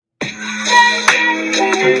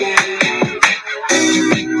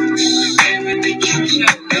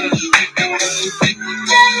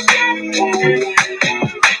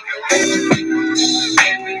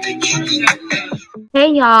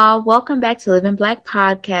y'all. Welcome back to Living Black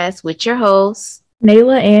Podcast with your hosts,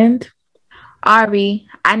 Nayla and Ari.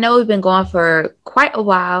 I know we've been going for quite a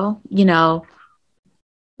while.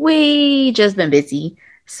 We just been busy.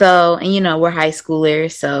 We're high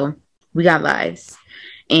schoolers, so we got lives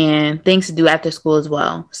and things to do after school as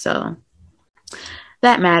well. So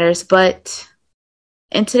that matters. But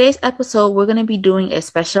in today's episode, we're going to be doing a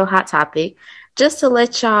special hot topic just to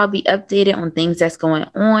let y'all be updated on things that's going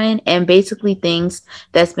on and basically things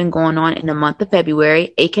that's been going on in the month of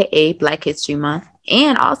February, aka Black History Month.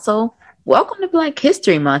 And also, welcome to Black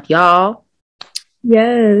History Month, y'all.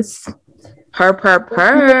 yes,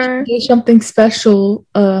 Purr. do something special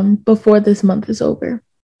before this month is over.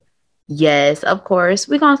 Yes, of course.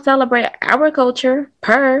 We're going to celebrate our culture.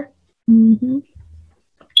 Purr. Mm-hmm.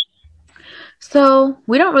 So,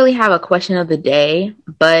 we don't really have a question of the day,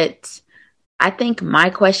 but I think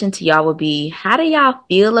my question to y'all would be, how do y'all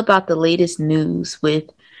feel about the latest news with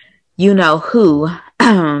you know who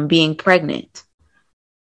being pregnant?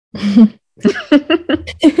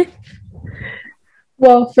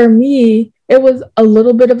 Well, for me, it was a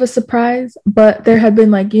little bit of a surprise, but there had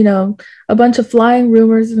been a bunch of flying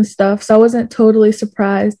rumors and stuff, so I wasn't totally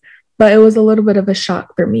surprised, but it was a little bit of a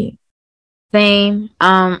shock for me. Same.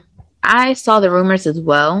 I saw the rumors as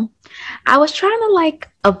well. I was trying to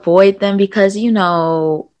avoid them because I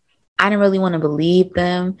didn't really want to believe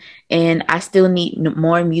them, and I still need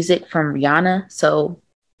more music from Rihanna. So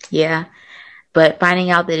yeah, but finding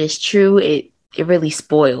out that it's true, it really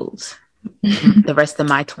spoils the rest of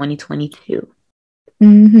my 2022.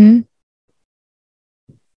 Mm-hmm.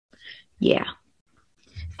 Yeah.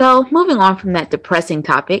 So moving on from that depressing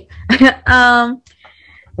topic,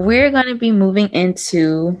 we're going to be moving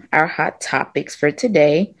into our hot topics for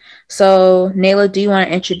today. So, Nayla, do you want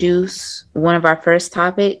to introduce one of our first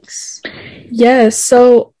topics? Yes,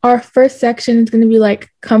 so our first section is going to be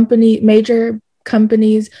major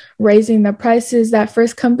companies raising their prices. That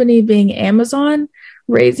first company being Amazon,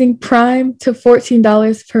 raising Prime to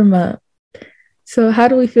 $14 per month. So how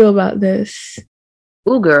do we feel about this?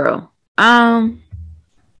 Ooh, girl. Then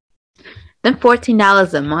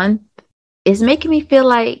 $14 a month is making me feel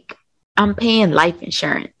like I'm paying life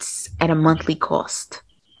insurance at a monthly cost.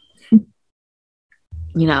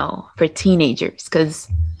 For teenagers, because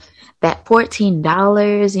that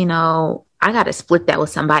 $14, I got to split that with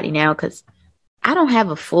somebody now because I don't have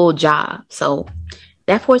a full job. So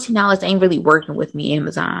that $14 ain't really working with me,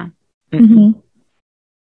 Amazon. Mm-hmm.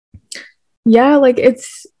 Yeah,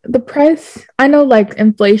 it's the price. I know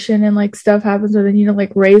inflation and stuff happens and then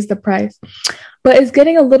raise the price. But it's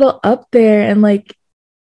getting a little up there, and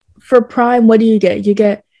for Prime, what do you get? You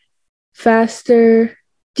get faster.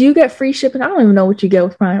 Do you get free shipping? I don't even know what you get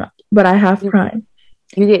with Prime, but I have Prime.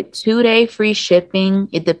 You get 2-day free shipping.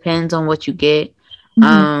 It depends on what you get.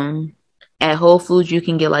 Mm-hmm. At Whole Foods, you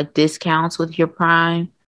can get discounts with your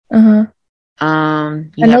Prime. Uh-huh. I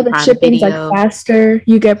know the shipping's faster.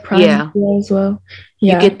 You get Prime Video as well.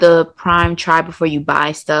 Yeah. You get the Prime try before you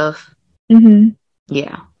buy stuff. Mm-hmm.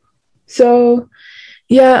 Yeah. So,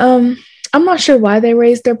 yeah, I'm not sure why they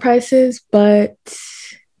raised their prices, but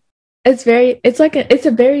it's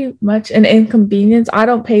a very much an inconvenience. I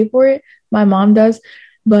don't pay for it. My mom does,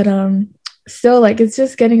 but still it's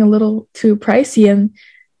just getting a little too pricey, and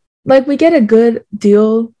we get a good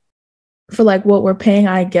deal for what we're paying,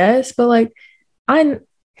 I guess, but I'm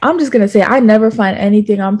just gonna say I never find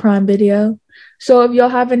anything on Prime Video. So if y'all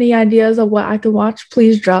have any ideas of what I could watch,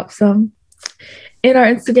 please drop some in our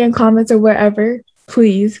Instagram comments or wherever,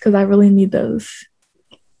 please, because I really need those.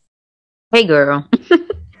 Hey, girl.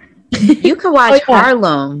 You can watch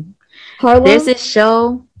Harlem. There's this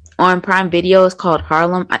show on Prime Video. It's called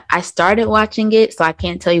Harlem. I started watching it, so I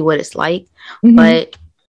can't tell you what it's like, but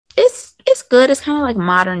it's good. It's kind of like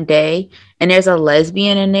modern day, and there's a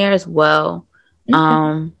lesbian in there as well.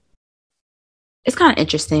 Okay. It's kind of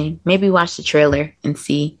interesting. Maybe watch the trailer and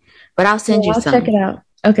see, but I'll send you some. Check it out.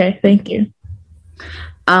 Okay, thank you.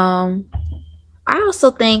 I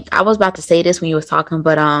also think I was about to say this when you was talking,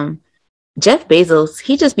 but Jeff Bezos,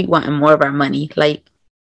 he just be wanting more of our money.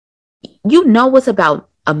 What's about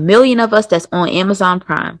 1 million of us that's on Amazon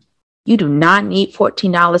Prime. You do not need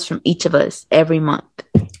 $14 from each of us every month.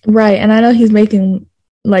 Right, and I know he's making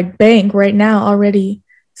bank right now already.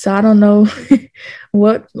 So I don't know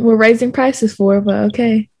what we're raising prices for, but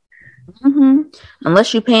okay. Mm-hmm.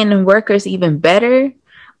 Unless you're paying the workers even better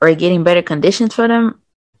or getting better conditions for them,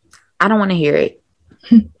 I don't want to hear it.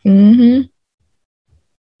 Mm-hmm.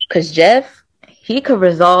 Because Jeff, he could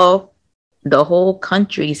resolve the whole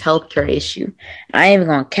country's healthcare issue. I ain't even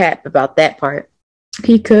going to cap about that part.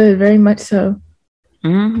 He could, very much so.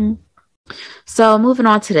 Mm-hmm. So moving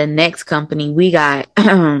on to the next company, we got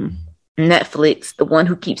Netflix, the one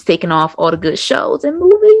who keeps taking off all the good shows and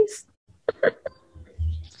movies.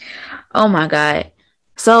 Oh my God.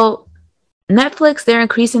 So Netflix, they're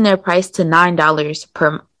increasing their price to $9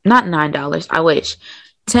 per, not $9, I wish,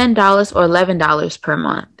 $10 or $11 per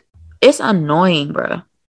month. It's annoying, bro.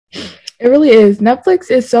 It really is.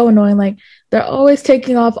 Netflix is so annoying. Like they're always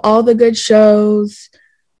taking off all the good shows.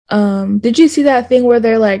 Did you see that thing where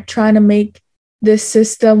they're like trying to make this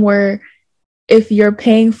system where if you're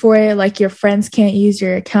paying for it, like your friends can't use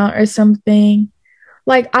your account or something?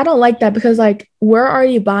 Like I don't like that because like we're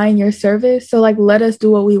already buying your service, so like let us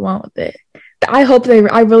do what we want with it. I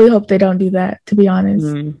really hope they don't do that, to be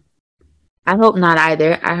honest. I hope not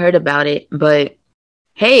either. I heard about it, but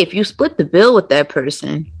hey, if you split the bill with that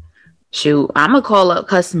person, shoot, I'm gonna call up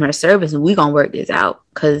customer service and we gonna work this out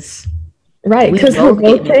because Right, we because we're both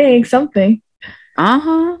both getting it. paying something.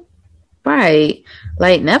 Uh-huh. Right.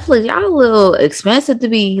 Like Netflix, y'all a little expensive to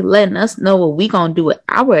be letting us know what we gonna do with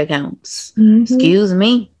our accounts. Excuse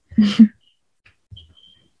me.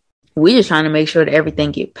 We just trying to make sure that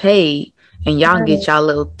everything get paid and y'all get y'all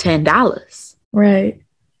little $10. Right.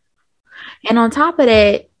 And on top of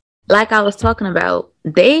that, like I was talking about,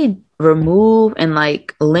 they remove and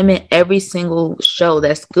like limit every single show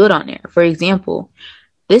that's good on there. For example,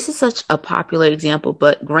 this is such a popular example,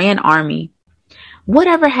 but Grand Army,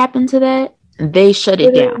 whatever happened to that? They shut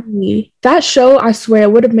it down. That show, I swear,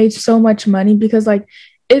 would have made so much money because like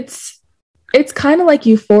it's kind of like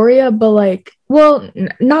Euphoria, but like, well,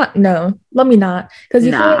 not no, let me not, because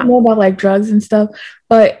Euphoria more about like drugs and stuff.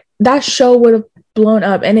 But that show would have blown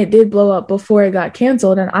up, and it did blow up before it got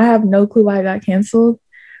canceled. And I have no clue why it got canceled.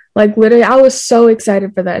 Like literally, I was so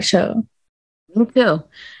excited for that show. Me too.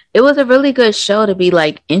 It was a really good show to be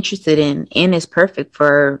like interested in, and it's perfect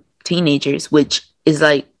for teenagers, which is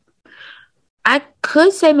like I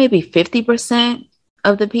could say maybe 50%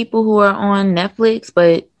 of the people who are on Netflix,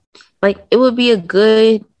 but like it would be a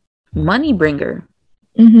good money bringer.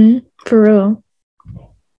 For real.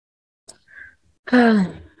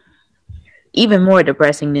 Even more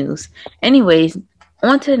depressing news. Anyways,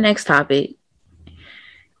 on to the next topic.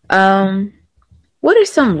 What are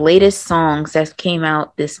some latest songs that came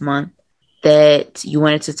out this month that you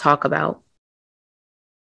wanted to talk about?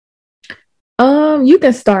 You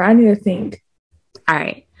can start. I need to think. All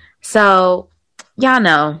right. So, y'all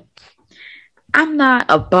know, I'm not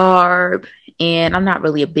a Barb and I'm not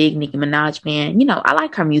really a big Nicki Minaj fan. You know, I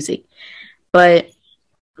like her music. But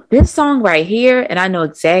this song right here, and I know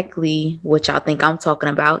exactly what y'all think I'm talking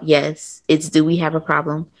about. Yes, it's Do We Have a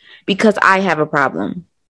Problem? Because I have a problem.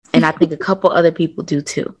 And I think a couple other people do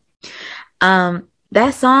too.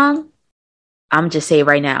 That song, I'm just saying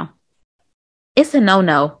right now, it's a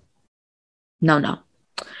no-no. No.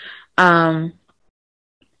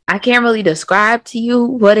 I can't really describe to you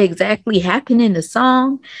what exactly happened in the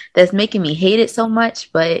song that's making me hate it so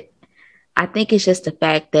much, but I think it's just the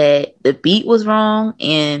fact that the beat was wrong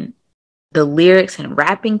and the lyrics and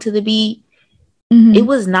rapping to the beat, it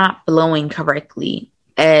was not flowing correctly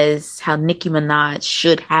as how Nicki Minaj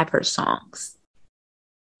should have her songs.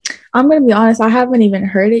 I'm going to be honest, I haven't even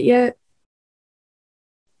heard it yet.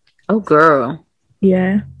 Oh, girl.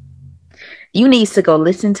 Yeah. You need to go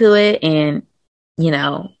listen to it, and, you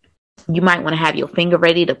know, you might want to have your finger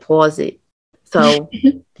ready to pause it. So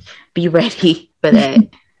be ready for that.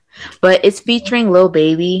 But it's featuring Lil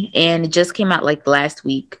Baby, and it just came out like last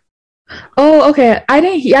week. Oh, okay. I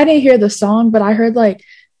didn't hear the song, but I heard like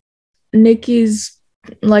Nicki's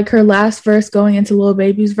like her last verse going into Lil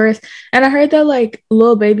Baby's verse, and I heard that like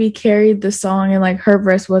Lil Baby carried the song and like her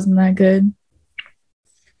verse wasn't that good.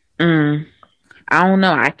 I don't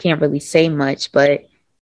know. I can't really say much, but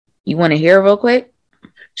you want to hear it real quick?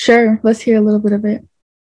 Sure. Let's hear a little bit of it.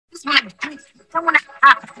 Give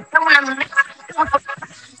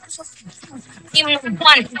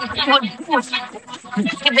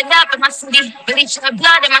it up in my city, bleach the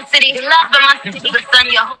blood in my city, love in my city, the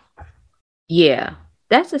sun, yo. Yeah,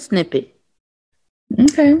 that's a snippet.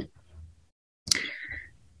 Okay.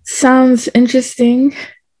 Sounds interesting.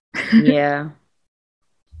 Yeah.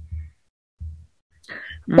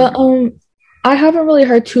 But I haven't really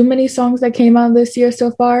heard too many songs that came out this year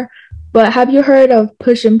so far. But have you heard of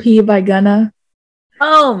Push and P by Gunna?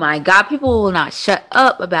 Oh my God, people will not shut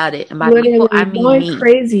up about it. And by Literally people, I mean going me.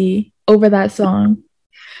 Crazy over that song.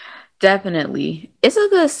 Definitely. It's a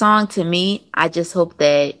good song to me. I just hope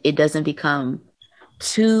that it doesn't become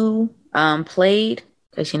too played.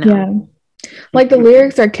 Because, you know. Yeah. Like the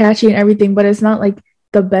lyrics are catchy and everything, but it's not like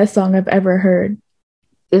the best song I've ever heard.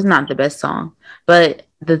 It's not the best song. But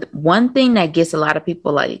the one thing that gets a lot of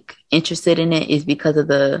people like interested in it is because of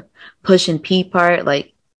the pushing P part.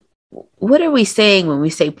 Like, what are we saying when we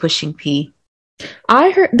say pushing P? I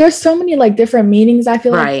heard there's so many like different meanings. I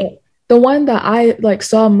feel like Right. the one that I like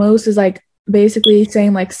saw most is like basically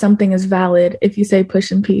saying like something is valid if you say push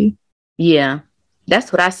and pee. Yeah.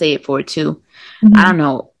 That's what I say it for too. I Mhm. don't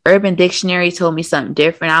know. Urban Dictionary told me something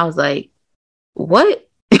different. I was like, what?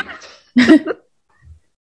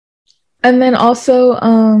 And then also,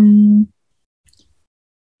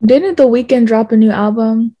 didn't The Weeknd drop a new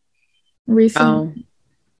album recently?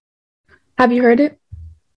 Oh, Have you heard it?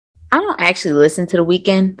 I don't actually listen to The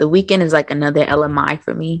Weeknd. The Weeknd is like another LMI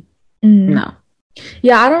for me. Mm. No.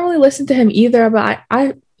 Yeah, I don't really listen to him either, but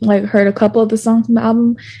I like heard a couple of the songs from the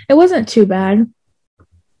album. It wasn't too bad.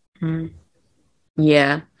 Mm.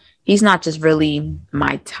 Yeah. He's not just really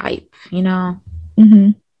my type, you know?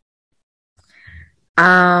 Hmm.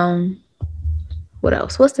 Um, what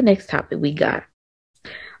else? What's the next topic we got?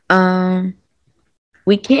 Um,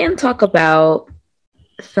 we can talk about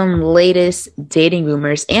some latest dating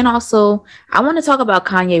rumors, and also I want to talk about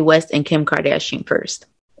Kanye West and Kim Kardashian first.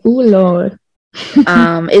 Oh Lord.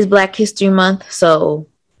 It's Black History Month, so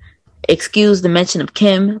excuse the mention of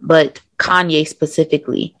Kim, but Kanye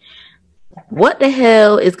specifically. What the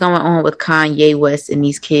hell is going on with Kanye West and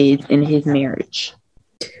these kids in his marriage?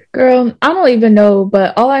 Girl, I don't even know,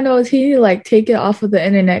 but all I know is he need to like take it off of the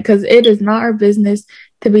internet because it is not our business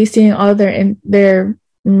to be seeing all their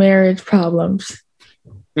marriage problems.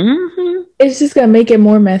 Mm-hmm. It's just gonna make it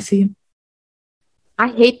more messy. I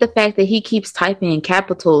hate the fact that he keeps typing in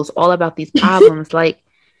capitals all about these problems. Like,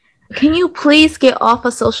 can you please get off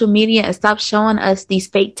of social media and stop showing us these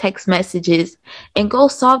fake text messages and go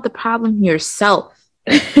solve the problem yourself?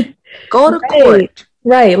 Go to Right. court.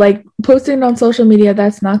 Right. Like posting on social media,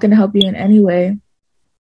 that's not gonna help you in any way.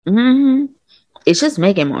 Mm-hmm. It's just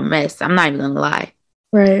making more mess. I'm not even gonna lie.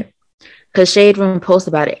 Right. Because Shade Room posts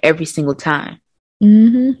about it every single time.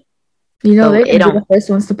 Hmm. You know, So they're it gonna be the don't, first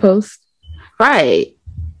ones to post. right.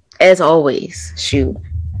 As always. Shoot.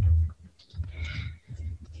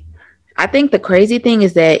 I think the crazy thing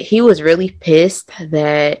is that he was really pissed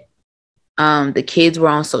that the kids were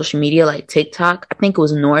on social media like TikTok. I think it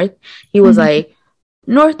was North. He was Mhm. like,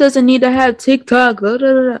 North doesn't need to have TikTok. Blah,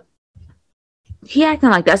 blah, blah. He acting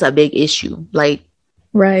like that's a big issue. Like,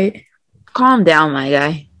 Right. calm down, my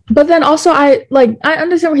guy. But then also I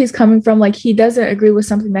understand where he's coming from. Like he doesn't agree with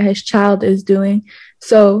something that his child is doing.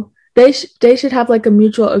 So they should have like a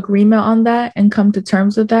mutual agreement on that and come to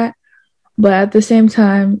terms with that. But at the same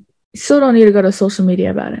time, you still don't need to go to social media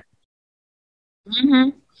about it. Hmm.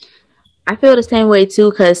 I feel the same way too,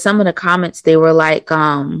 because some of the comments they were like,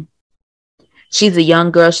 she's a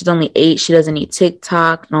young girl, she's only 8, she doesn't need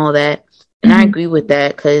TikTok and all that. And I Mhm. agree with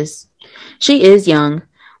that because she is young.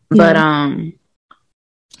 But Yeah.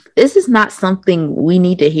 this is not something we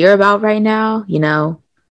need to hear about right now, you know.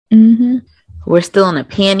 Hmm. We're still in a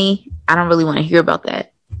panty. I don't really want to hear about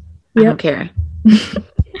that. I don't Yep. care.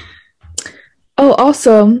 Oh,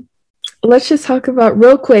 also, let's just talk about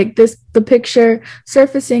real quick the picture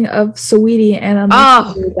surfacing of Sweetie and a Oh,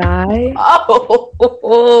 mystery guy.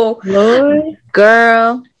 oh, Lord.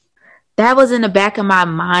 girl, that was in the back of my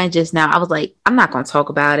mind just now. I was like, I'm not gonna talk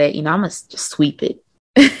about it. You know, I'm gonna just sweep it.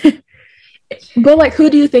 But like, who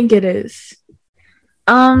do you think it is?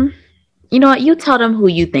 Um, you know what? You tell them who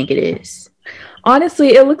you think it is. Honestly,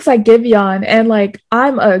 it looks like Giveon, and like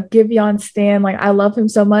I'm a Giveon stan. Like I love him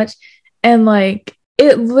so much, and like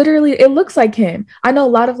it looks like him. I know a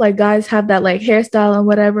lot of like guys have that like hairstyle and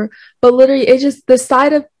whatever, but literally it's just the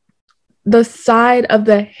side of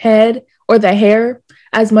the head or the hair.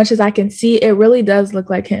 As much as I can see, it really does look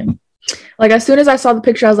like him. Like as soon as I saw the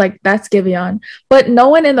picture, I was like, "That's Giveon," but no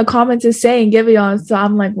one in the comments is saying Giveon, so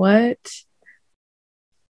I'm like, "What?"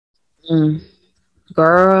 Mm,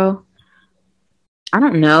 girl, I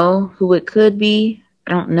don't know who it could be.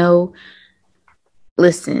 I don't know.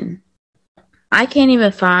 Listen, I can't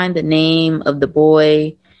even find the name of the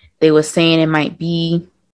boy they were saying it might be.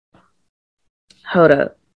 Hold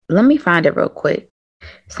up. Let me find it real quick.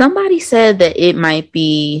 Somebody said that it might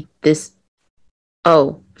be this.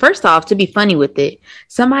 Oh, first off, to be funny with it,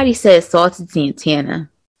 somebody said Salted Santana.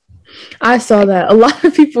 I saw that. A lot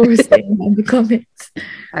of people were saying that in the comments.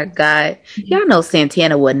 My God, y'all know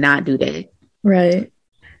Santana would not do that. Right.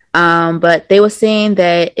 But they were saying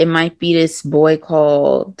that it might be this boy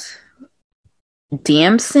called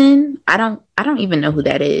Damson. I don't even know who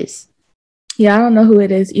that is. Yeah, I don't know who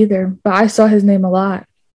it is either, but I saw his name a lot.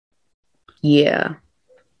 Yeah,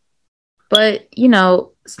 but you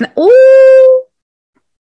know, ooh,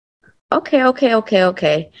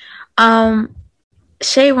 okay. Um,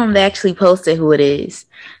 Shade Room, they actually posted who it is.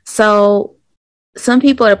 So some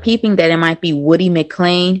people are peeping that it might be Woody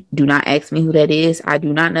McClain. Do not ask me who that is. I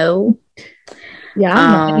do not know. Yeah, I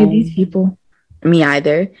don't know any of these people. Me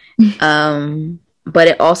either. But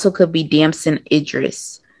it also could be Damson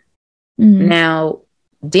Idris. Mm-hmm. Now,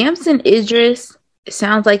 Damson Idris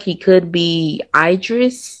sounds like he could be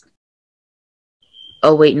Idris.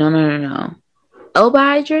 Oh, wait, no.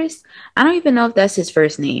 Elba Idris? I don't even know if that's his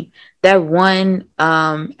first name. That one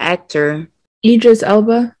actor. Idris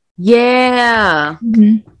Elba? Yeah.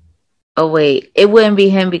 Mm-hmm. Oh, wait. It wouldn't be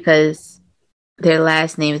him because their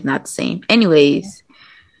last name is not the same. Anyways.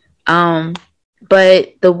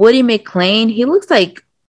 But the Woody McClain, he looks like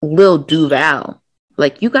Lil Duval.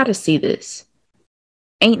 Like, you got to see this.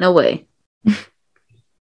 Ain't no way.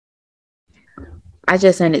 I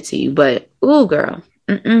just sent it to you, but ooh, girl.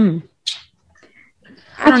 I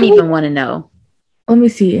don't even want to know. Let me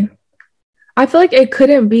see. I feel like it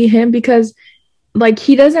couldn't be him because, like,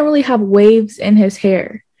 he doesn't really have waves in his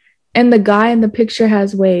hair. And the guy in the picture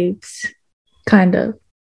has waves, kind of.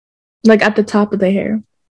 Like, at the top of the hair.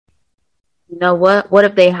 You know what? What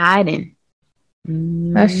if they hiding?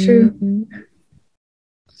 That's true.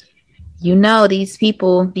 You know, these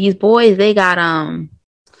people, these boys, they got, I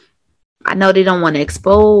know they don't want to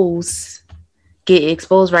get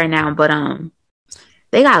exposed right now, but,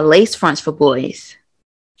 they got lace fronts for boys.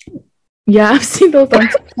 Yeah, I've seen those on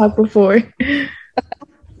TikTok before.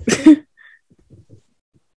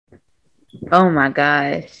 Oh my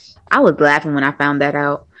gosh. I was laughing when I found that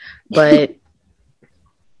out. But,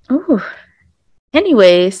 ooh.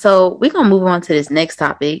 Anyway, so we're going to move on to this next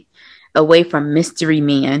topic, away from Mystery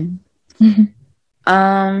Man.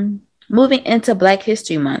 Mm-hmm. Moving into Black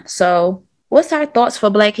History Month. So, what's our thoughts for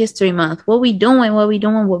Black History Month? What we doing,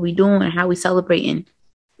 how we celebrating?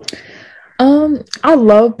 I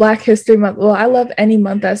love Black History Month. Well, I love any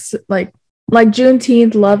month that's like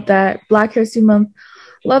Juneteenth, love that. Black History Month,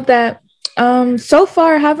 love that. So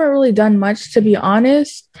far I haven't really done much, to be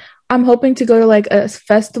honest. I'm hoping to go to like a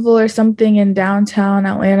festival or something in downtown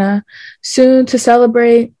Atlanta soon to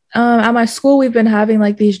celebrate. At my school, we've been having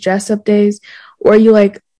like these dress up days where you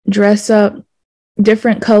like dress up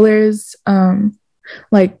different colors,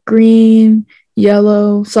 like green,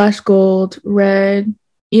 yellow / gold, red,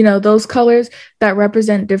 you know, those colors that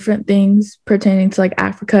represent different things pertaining to like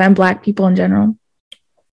Africa and Black people in general.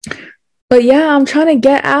 But yeah, I'm trying to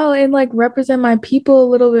get out and like represent my people a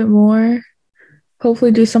little bit more.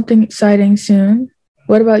 Hopefully do something exciting soon.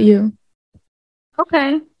 What about you?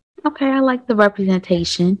 Okay, I like the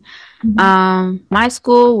representation. Mm-hmm. My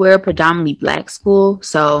school, we're a predominantly Black school,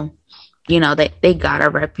 so you know they gotta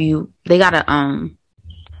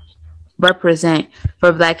represent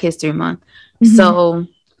for Black History Month. Mm-hmm. So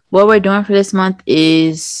what we're doing for this month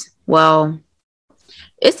is, well,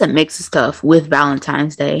 it's a mix of stuff with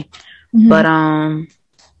Valentine's Day. Mm-hmm. But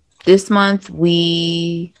this month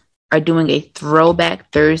we are doing a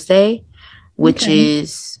Throwback Thursday, which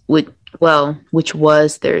was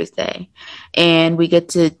Thursday. And we got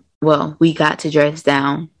to dress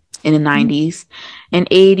down in the 90s and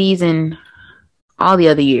 80s and all the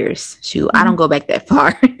other years. Shoot, I don't go back that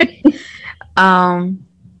far.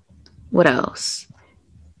 What else?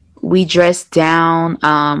 We dressed down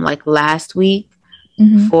like last week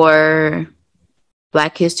for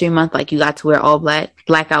Black History Month. Like you got to wear all black,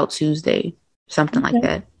 Blackout Tuesday, something like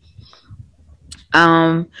that.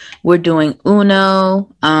 We're doing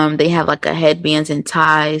Uno. They have like a headbands and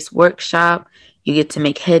ties workshop. You get to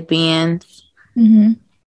make headbands,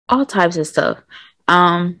 all types of stuff.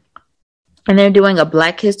 And they're doing a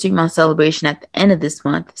Black History Month celebration at the end of this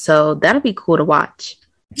month, so that'll be cool to watch.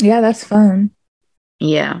 Yeah, that's fun.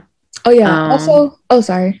 Yeah. Oh yeah.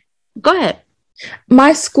 Sorry. Go ahead.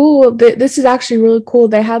 My school, this is actually really cool.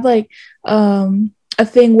 They had like a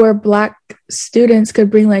thing where Black students could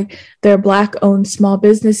bring like their Black owned small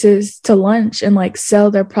businesses to lunch and like sell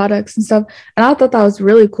their products and stuff. And I thought that was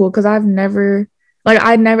really cool because I would never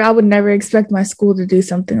expect my school to do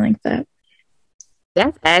something like that.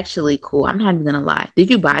 That's actually cool. I'm not even gonna lie. Did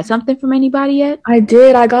you buy something from anybody yet? I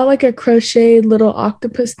did. I got like a crocheted little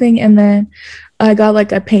octopus thing, and then I got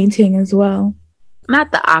like a painting as well.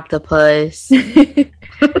 Not the octopus.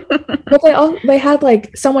 But they had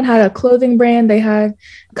like, someone had a clothing brand. They had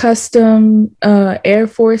custom Air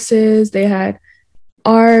Forces. They had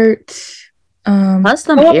art.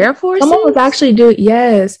 Custom Air Forces? Someone was actually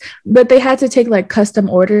yes, but they had to take like custom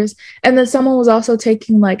orders. And then someone was also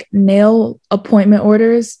taking like nail appointment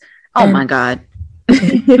orders. Oh my God.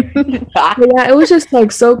 Yeah, it was just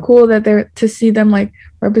like so cool that to see them like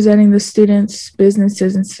representing the students'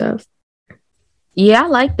 businesses and stuff. Yeah, I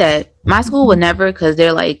like that. My school would never because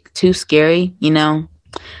they're like too scary, you know.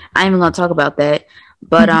 I ain't even gonna talk about that.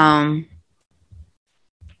 But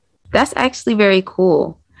that's actually very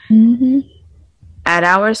cool. Mm-hmm. At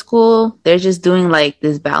our school, they're just doing like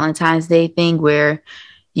this Valentine's Day thing where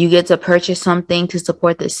you get to purchase something to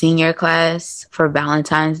support the senior class for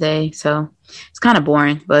Valentine's Day. So it's kind of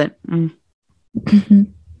boring, but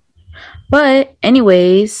but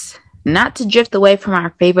anyways, not to drift away from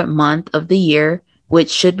our favorite month of the year, which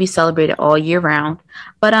should be celebrated all year round.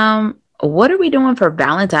 But what are we doing for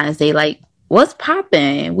Valentine's Day? Like what's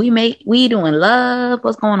popping? We doing love?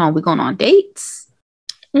 What's going on? We going on dates?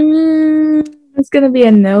 It's gonna be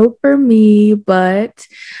a no for me, but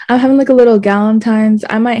I'm having like a little Galentine's.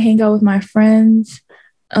 I might hang out with my friends.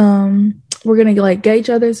 We're gonna like get each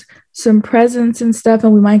other's some presents and stuff,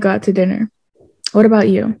 and we might go out to dinner. What about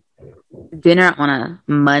you? Dinner on a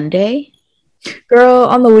Monday? Girl,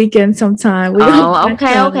 on the weekend sometime. We gonna Oh, find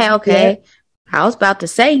okay, time. Yeah. okay. I was about to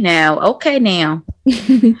say now. Okay, now.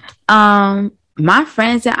 My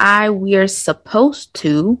friends and I, we are supposed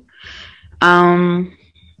to, um,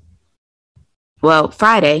 well,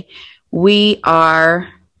 Friday, we are,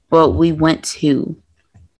 we went to,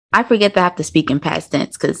 I forget that I have to speak in past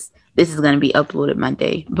tense because this is going to be uploaded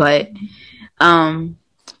Monday, but, um,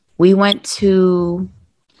 we went to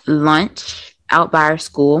lunch out by our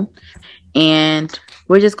school and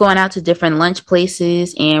we're just going out to different lunch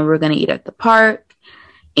places and we're going to eat at the park.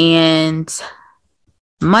 And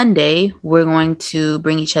Monday, we're going to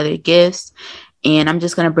bring each other gifts. And I'm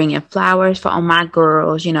just going to bring in flowers for all my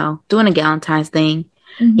girls, you know, doing a Valentine's thing.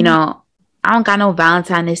 Mm-hmm. You know, I don't got no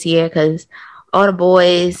Valentine this year because all the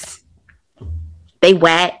boys, they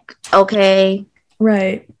whack. Okay.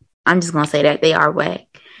 Right. I'm just going to say that they are whack.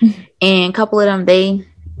 And a couple of them, they're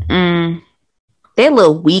a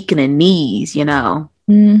little weak in the knees, you know.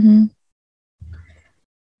 Mm-hmm.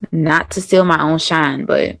 Not to steal my own shine,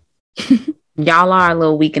 but y'all are a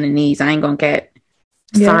little weak in the knees. I ain't gonna get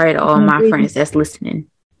sorry to all my friends that's listening.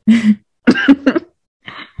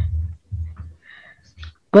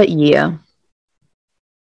 But yeah.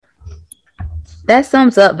 That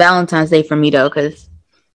sums up Valentine's Day for me though, because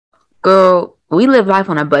girl, we live life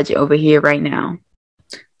on a budget over here right now.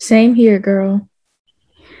 Same here, girl.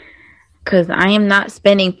 Cause I am not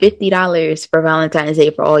spending $50 for Valentine's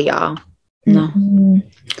Day for all y'all. No. Mm-hmm.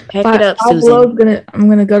 Pack it up, Susan. I'm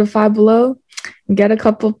gonna go to Five Below and get a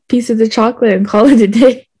couple pieces of chocolate and call it a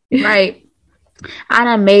day. Right. I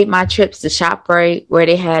done made my trips to ShopRite where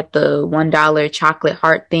they had the $1 chocolate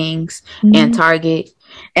heart things and Target.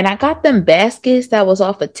 And I got them baskets that was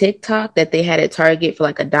off of TikTok that they had at Target for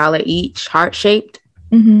like $1 each, heart shaped.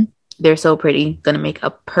 Mm-hmm. They're so pretty. Gonna make a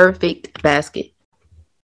perfect basket.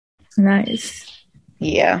 Nice.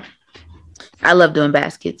 Yeah. I love doing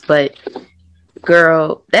baskets, but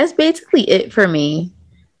girl, that's basically it for me.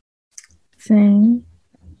 Same.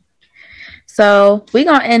 So we're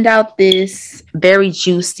gonna end out this very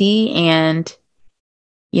juicy and,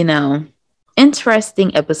 you know,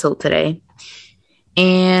 interesting episode today.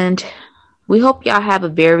 And we hope y'all have a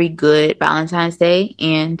very good Valentine's Day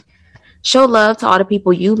and show love to all the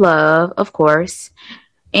people you love, of course,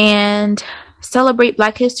 and celebrate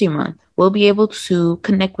Black History Month. We'll be able to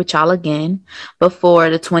connect with y'all again before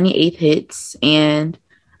the 28th hits. And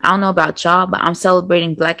I don't know about y'all, but I'm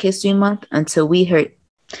celebrating Black History Month until we hit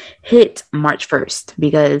March 1st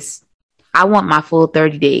because I want my full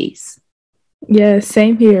 30 days. Yeah,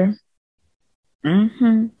 same here.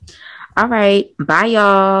 Mm-hmm. All right. Bye,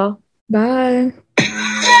 y'all. Bye.